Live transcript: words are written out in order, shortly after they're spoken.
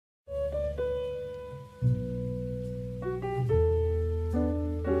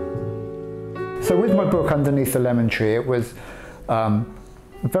So with my book Underneath the Lemon Tree, it was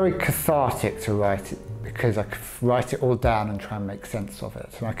very cathartic to write it because I could write it all down and try and make sense of it.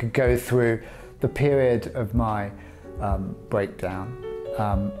 And I could go through the period of my breakdown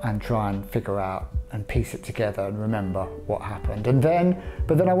and try and figure out and piece it together and remember what happened.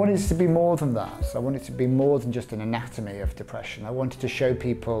 But then I wanted it to be more than that. So I wanted it to be more than just an anatomy of depression. I wanted to show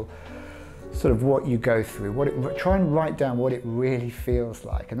people sort of what you go through, try and write down what it really feels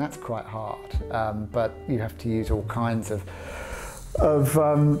like, and that's quite hard. But you have to use all kinds of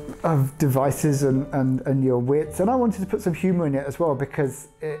devices and your wits. And I wanted to put some humour in it as well, because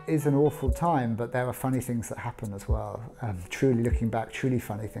it is an awful time, but there are funny things that happen as well. Truly looking back, truly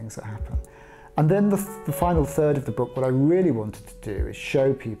funny things that happen. And then the final third of the book, what I really wanted to do is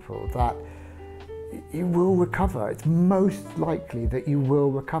show people that you will recover. It's most likely that you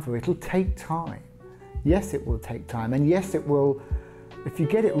will recover. It'll take time. Yes, it will take time. And yes, it will, if you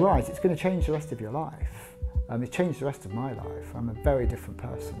get it right, it's going to change the rest of your life. It's changed the rest of my life. I'm a very different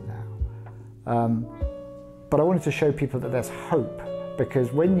person now. But I wanted to show people that there's hope,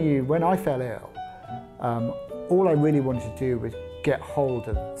 because when I fell ill, all I really wanted to do was get hold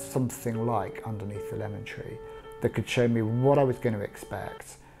of something like Underneath the Lemon Tree that could show me what I was going to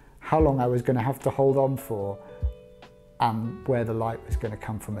expect, how long I was going to have to hold on for, and where the light was going to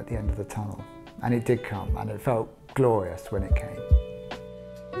come from at the end of the tunnel. And it did come, and it felt glorious when it came.